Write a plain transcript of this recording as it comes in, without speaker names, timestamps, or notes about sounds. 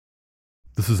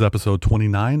This is episode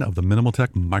 29 of the mnmltek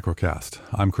microcast.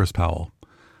 I'm Chris Powell.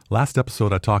 Last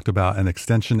episode, I talked about an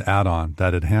extension add-on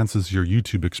that enhances your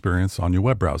YouTube experience on your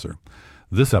web browser.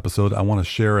 This episode, I want to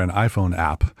share an iPhone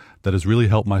app that has really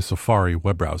helped my Safari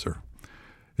web browser.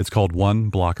 It's called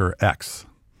OneBlocker X.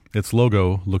 Its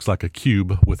logo looks like a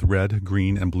cube with red,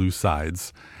 green, and blue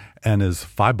sides and is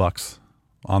 $5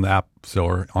 on the App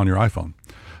Store on your iPhone.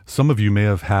 Some of you may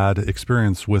have had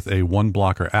experience with a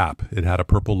OneBlocker app. It had a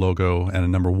purple logo and a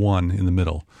number 1 in the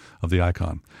middle of the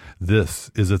icon.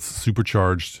 This is its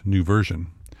supercharged new version.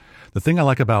 The thing I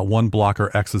like about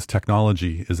OneBlocker X's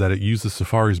technology is that it uses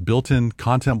Safari's built-in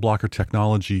content blocker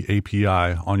technology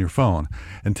API on your phone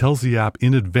and tells the app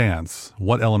in advance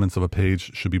what elements of a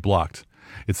page should be blocked.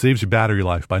 It saves you battery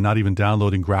life by not even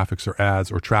downloading graphics or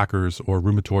ads or trackers or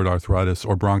rheumatoid arthritis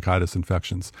or bronchitis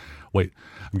infections. Wait,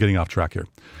 I'm getting off track here.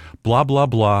 Blah, blah,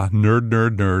 blah,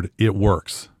 nerd, it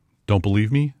works. Don't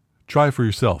believe me? Try it for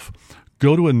yourself.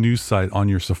 Go to a news site on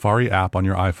your Safari app on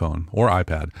your iPhone or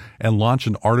iPad and launch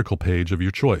an article page of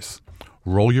your choice.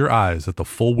 Roll your eyes at the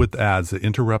full-width ads that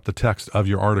interrupt the text of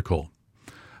your article.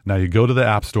 Now you go to the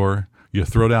App Store, you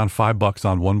throw down $5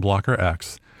 on OneBlocker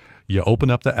X, you open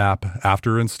up the app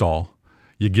after install,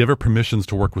 you give it permissions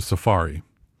to work with Safari,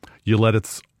 you let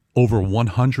its over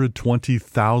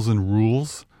 120,000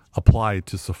 rules apply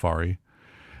to Safari,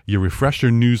 you refresh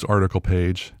your news article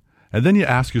page, and then you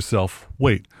ask yourself,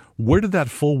 wait, where did that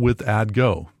full-width ad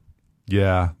go?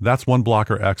 Yeah, that's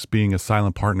OneBlocker X being a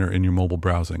silent partner in your mobile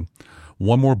browsing.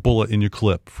 One more bullet in your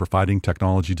clip for fighting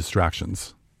technology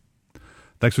distractions.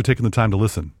 Thanks for taking the time to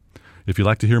listen. If you'd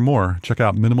like to hear more, check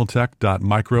out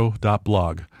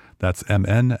mnmltek.micro.blog. That's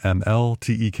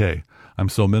mnmltek. I'm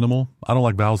so minimal, I don't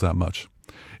like vowels that much.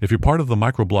 If you're part of the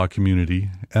microblog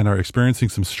community and are experiencing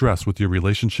some stress with your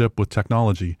relationship with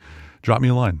technology, drop me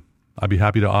a line. I'd be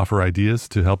happy to offer ideas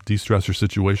to help de-stress your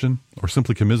situation or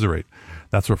simply commiserate.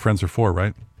 That's what friends are for,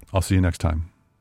 right? I'll see you next time.